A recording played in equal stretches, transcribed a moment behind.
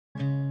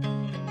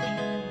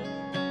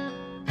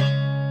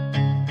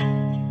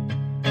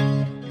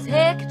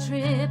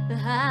trip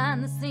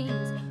behind the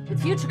scenes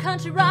with future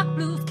country rock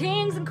blues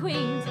kings and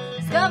queens.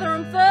 Discover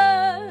them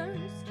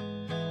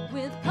first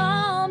with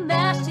Palm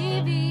Mash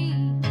TV.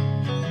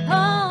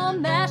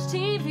 Palm Mash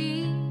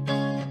TV.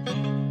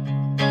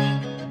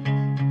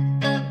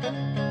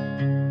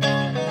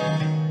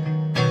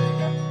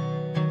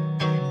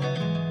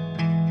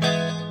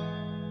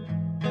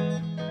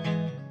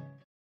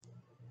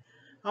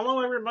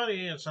 Hello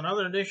everybody, it's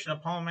another edition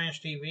of Palm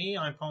Mash TV.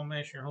 I'm Palm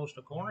Mash, your host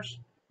of course.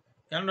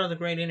 Got another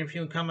great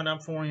interview coming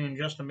up for you in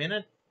just a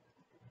minute.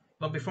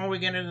 But before we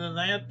get into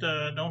that,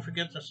 don't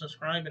forget to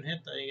subscribe and hit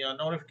the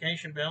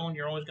notification bell, and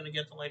you're always going to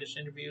get the latest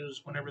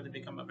interviews whenever they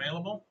become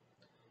available.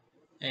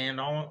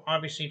 And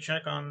obviously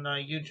check on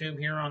YouTube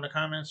here on the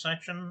comment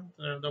section.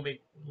 There'll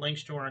be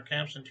links to our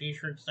caps and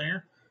t-shirts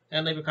there.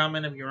 And leave a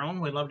comment of your own.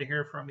 We'd love to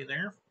hear from you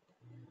there.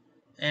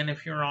 And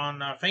if you're on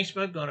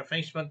Facebook, go to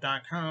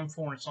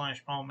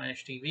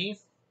facebook.com/PalmMashTV.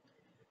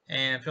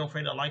 And feel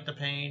free to like the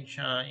page,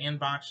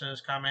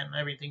 inboxes, comment, and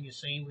everything you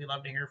see. We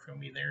love to hear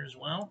from you there as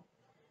well.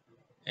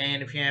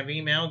 And if you have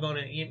email, go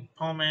to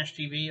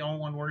palmmashtv, all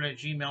one word,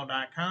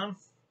 @gmail.com.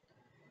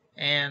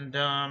 And,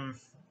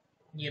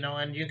 you know,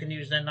 and you can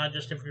use that not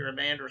just if you're a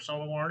band or a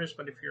solo artist,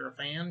 but if you're a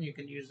fan, you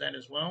can use that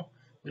as well.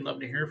 We'd love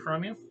to hear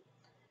from you.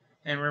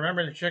 And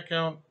remember to check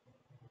out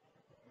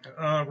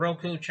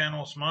Roku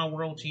channel Smile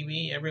World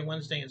TV every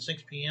Wednesday at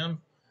 6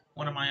 p.m.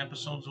 One of my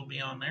episodes will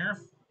be on there.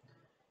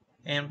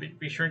 And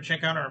be sure to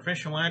check out our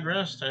official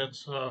address.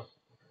 That's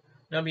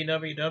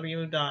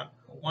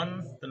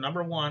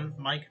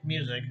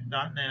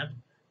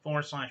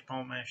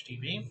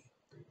www.1micmusic.net/PalmMashTV.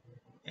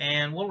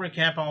 And we'll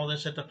recap all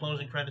this at the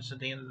closing credits at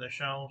the end of the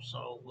show,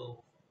 so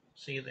we'll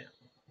see you then.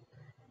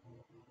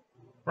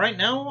 Right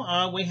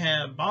now, we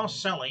have Boss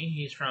Celly.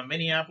 He's from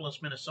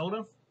Minneapolis,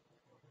 Minnesota.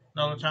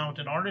 Another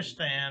talented artist,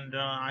 and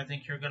I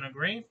think you're going to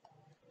agree.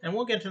 And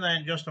we'll get to that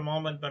in just a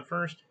moment, but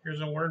first,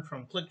 here's a word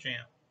from Click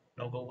Jam.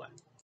 Don't go away.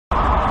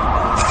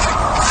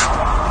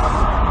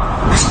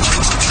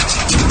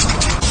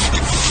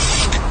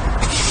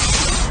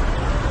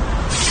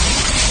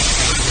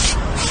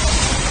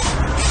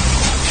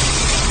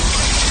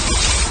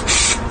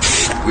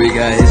 We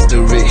got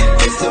history,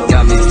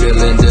 got me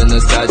feeling the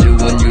nostalgia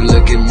when you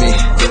look at me,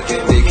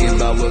 thinking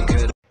about what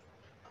could.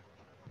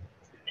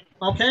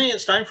 Okay,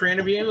 it's time for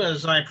interview,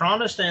 as I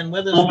promised, and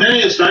with us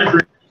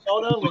Minnesota,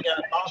 we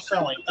got Boss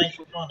Celly. Thanks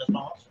for joining us,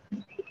 Boss.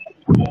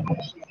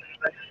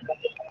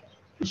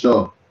 For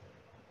sure.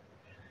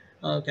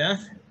 Okay.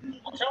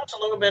 Well, tell us a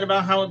little bit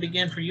about how it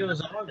began for you as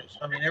an artist.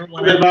 I mean,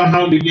 everyone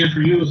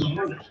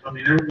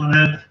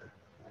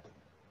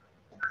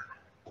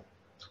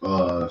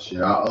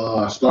Shit.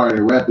 I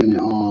started rapping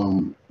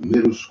in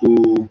middle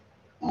school.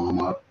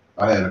 I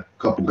had a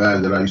couple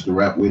guys that I used to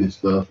rap with and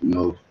stuff. You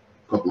know,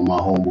 a couple of my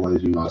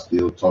homeboys. You know, I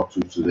still talk to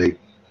today.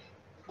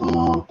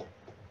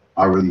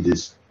 I really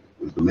just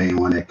was the main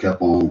one that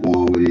kept on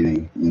going with it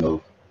and, you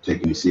know,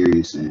 taking it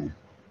serious, and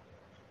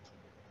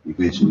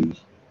eventually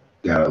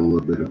got a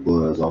little bit of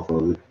buzz off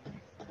of it.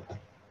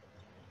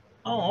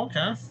 Oh,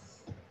 okay.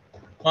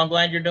 Well, I'm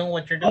glad you're doing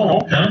what you're doing.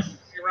 Oh, okay.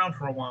 You're around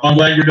for a while.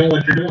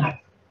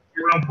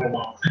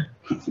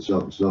 For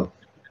sure, for sure.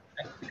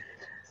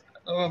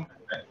 Well,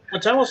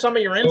 tell us some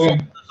of your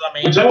influences. I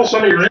mean,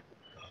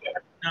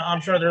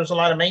 I'm sure there's a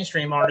lot of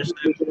mainstream artists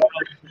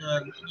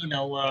that, you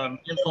know,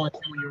 influenced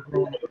you when you were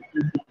growing up.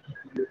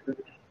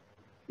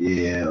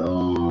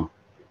 Yeah,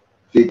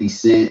 50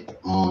 Cent,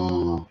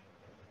 that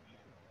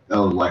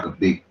was like a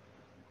big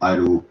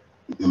idol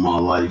in my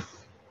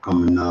life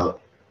coming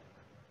up.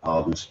 I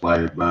was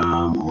inspired by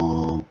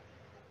him.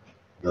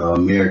 The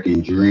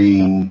American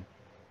Dream,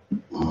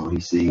 he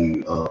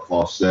sing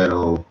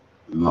falsetto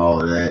and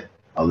all of that.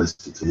 I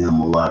listened to him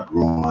a lot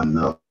growing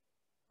up.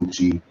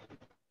 Gucci,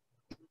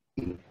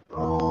 you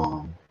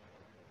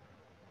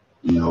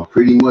know,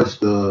 pretty much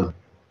the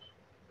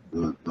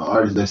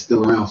artists that's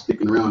still around,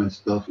 sticking around and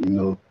stuff. You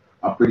know,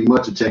 I pretty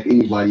much will check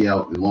anybody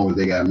out as long as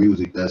they got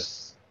music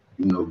that's,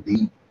 you know,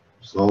 deep,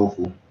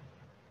 soulful.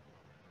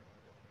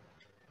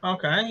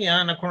 Okay,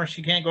 yeah, and of course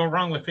you can't go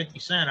wrong with 50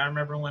 Cent. I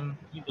remember when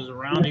he was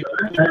around.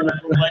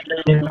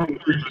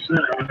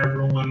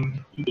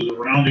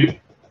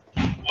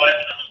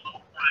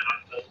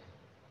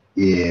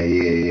 Yeah.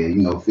 You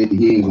know, 50,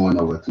 he ain't going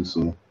nowhere too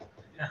soon.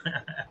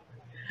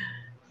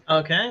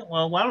 Okay,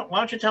 well, why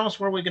don't you tell us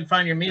where we can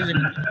find your music?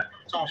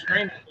 It's all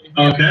streaming.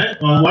 Okay,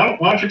 well, why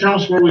don't you tell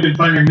us where we can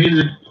find your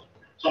music?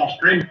 It's all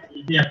streaming.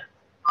 Yeah.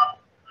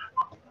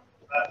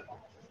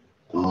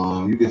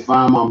 You can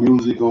find my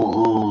music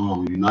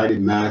on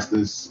United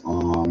Masters,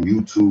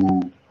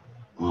 YouTube.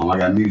 I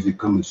got music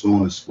coming soon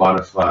to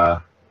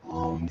Spotify.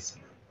 I'm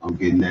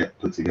getting that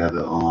put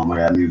together. I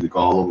got music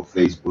all over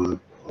Facebook,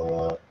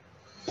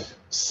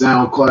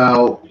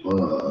 SoundCloud,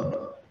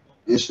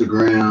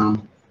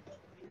 Instagram,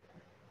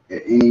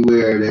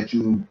 anywhere that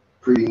you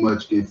pretty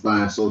much can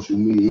find social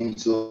media. Any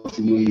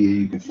social media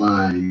you can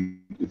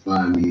find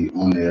me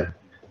on there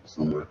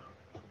somewhere.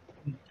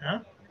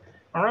 Okay.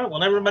 All right.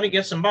 Well, everybody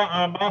get some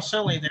Boss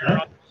Celly there.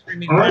 All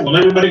right. Well,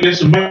 everybody get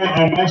some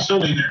Boss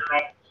Celly there.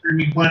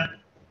 streaming platform.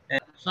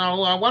 So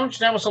why don't you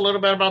tell us a little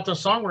bit about the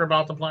song we're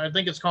about to play? I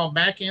think it's called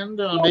Back End.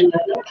 Maybe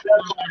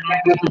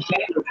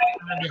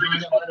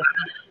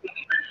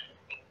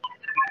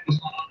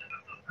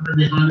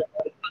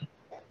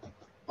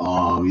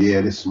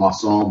Yeah, this is my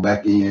song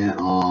Back In.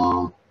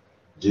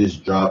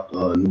 Just dropped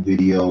a new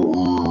video.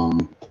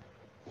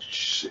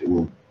 It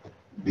will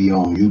be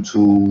on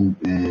YouTube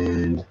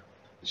and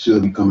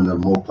should be coming to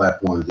more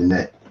platforms than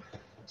that.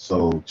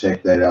 So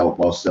check that out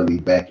about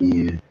Celly Back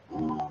In.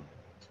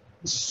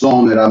 It's a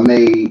song that I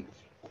made.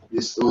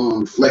 It's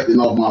reflecting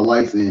off my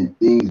life and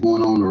things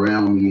going on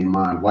around me and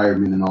my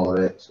environment and all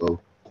of that. So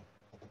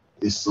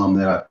it's something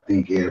that I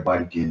think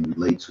everybody can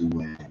relate to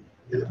and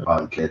it'll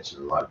probably catch a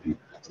lot of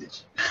people's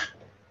attention.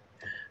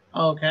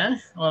 Okay,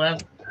 well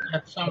that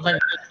sounds like a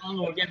good song.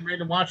 We're getting ready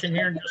to watch it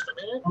here in just a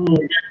minute.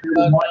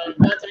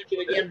 But thank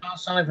you again,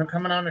 Boss Celly, for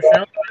coming on the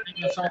show. I think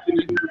that's all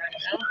we do right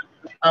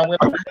now. We'll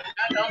be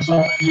back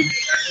also.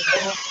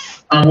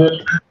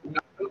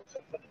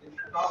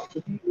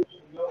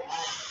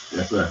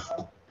 Yes, sir.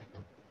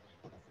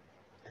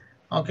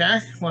 Okay,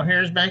 well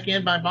here's Back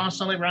In by Boss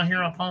Celly right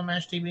here on Paul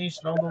Mash TV.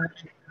 So don't go away.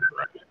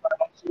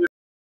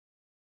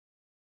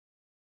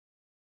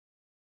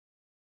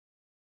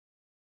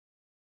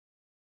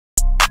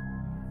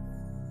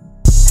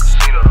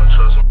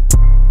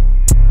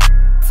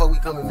 Before we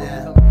coming,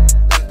 man.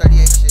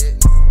 38 shit.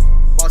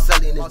 Boss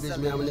Celly in this bitch,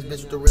 man. I'm in this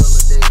bitch with the real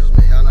little dangerous,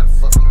 man. Y'all know the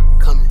fuck we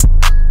coming.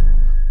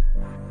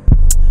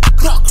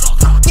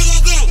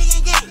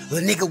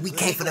 Little nigga, we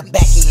came for the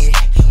back end.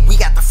 We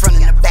got the front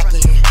and the back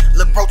end.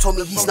 Lil' bro told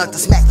me he snuck the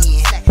smack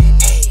in.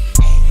 Hey,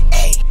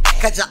 hey,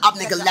 cut your op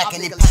nigga lacking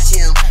and pitch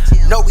him.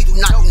 No, we do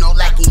not do no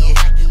lacking.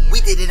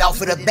 We did it all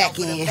for the back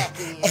end.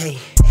 Hey,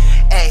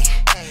 hey,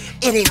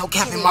 it ain't no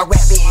cap in my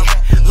rap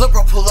end. Lil'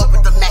 bro pull up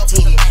with the Mac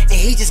 10, and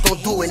he just gon'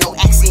 do it, no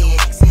accent.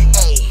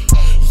 Hey,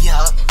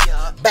 yup,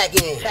 back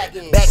in, back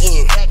in, back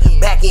in,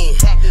 back in,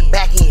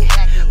 back in,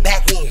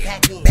 back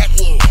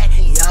in,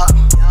 yup,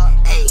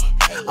 hey.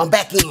 I'm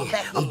back in,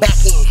 I'm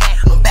back in,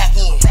 I'm back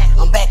in,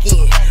 I'm back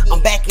in,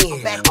 I'm back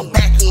in, I'm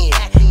back in,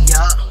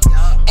 yup,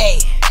 hey,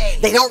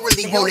 they don't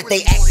really want it,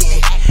 they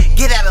actin'.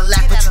 Get out of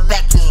lap, put you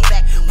back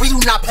in. We do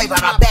not play by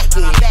our back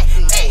end,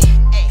 hey.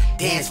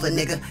 Dance, little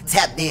nigga,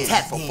 tap dance.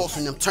 Tap for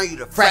forcing them, turn you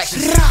to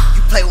fractions. You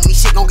play with me,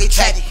 shit gon' get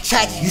tragic.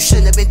 Tragic. You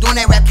shouldn't have been doing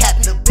that rap cap.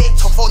 The bitch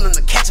told for them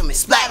to catch him and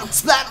splat him.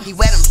 Splat him. He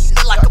wet him. He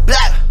look like a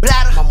bladder.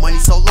 Bladder. My money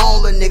so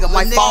long, little nigga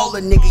might fall,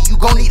 little nigga. You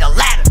gon' need a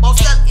ladder.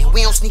 And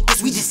we don't sneak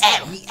this, we just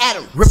add him. We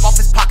add him. Rip off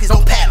his pockets,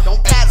 don't pat him.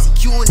 Don't pat him.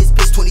 CQ in this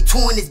bitch, 22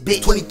 in this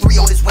bitch,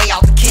 23 on his way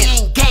out the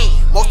kennel. Gang.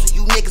 Most of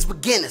you niggas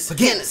beginners.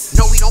 Beginners.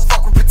 No, we don't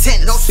fuck with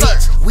pretenders. No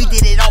bitch. We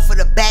did it all for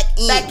the back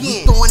end.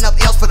 We throwing up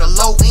L's for the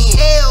low end.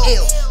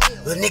 L.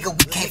 Little nigga,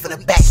 we came for the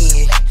back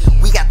end.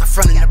 We got the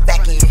front and the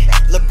back end.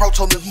 Lil' bro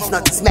told me he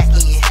snuck the smack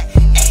in.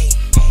 Ay,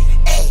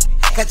 ay,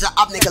 cut your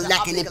op nigga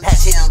lacking and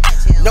patch him.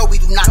 No, we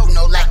do not do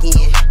no lacking.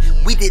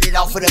 We did it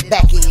all for the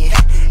back end.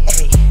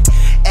 Ay,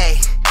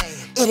 ay,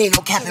 it ain't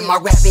no cap in my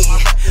rap end.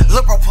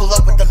 Lil' bro pull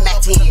up with the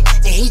Mac 10,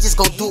 and he just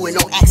gon' do it,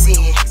 no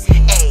accent.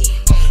 Ay,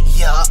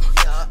 yup,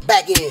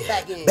 back in,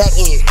 back in, back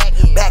in,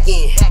 back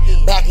in,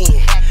 back in,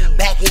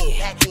 back in,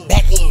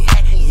 back in,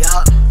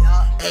 yup.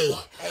 Hey,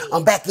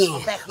 I'm back in,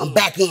 I'm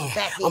back in,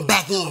 I'm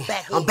back in,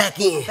 I'm back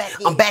in,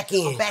 I'm back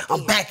in,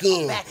 I'm back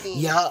in,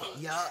 yup.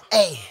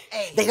 Hey,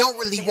 they don't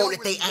really want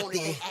it, they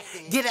actin'.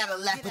 Get out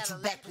of lap, put you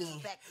back in.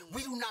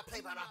 We do not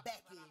play by our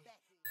back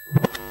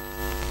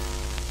end.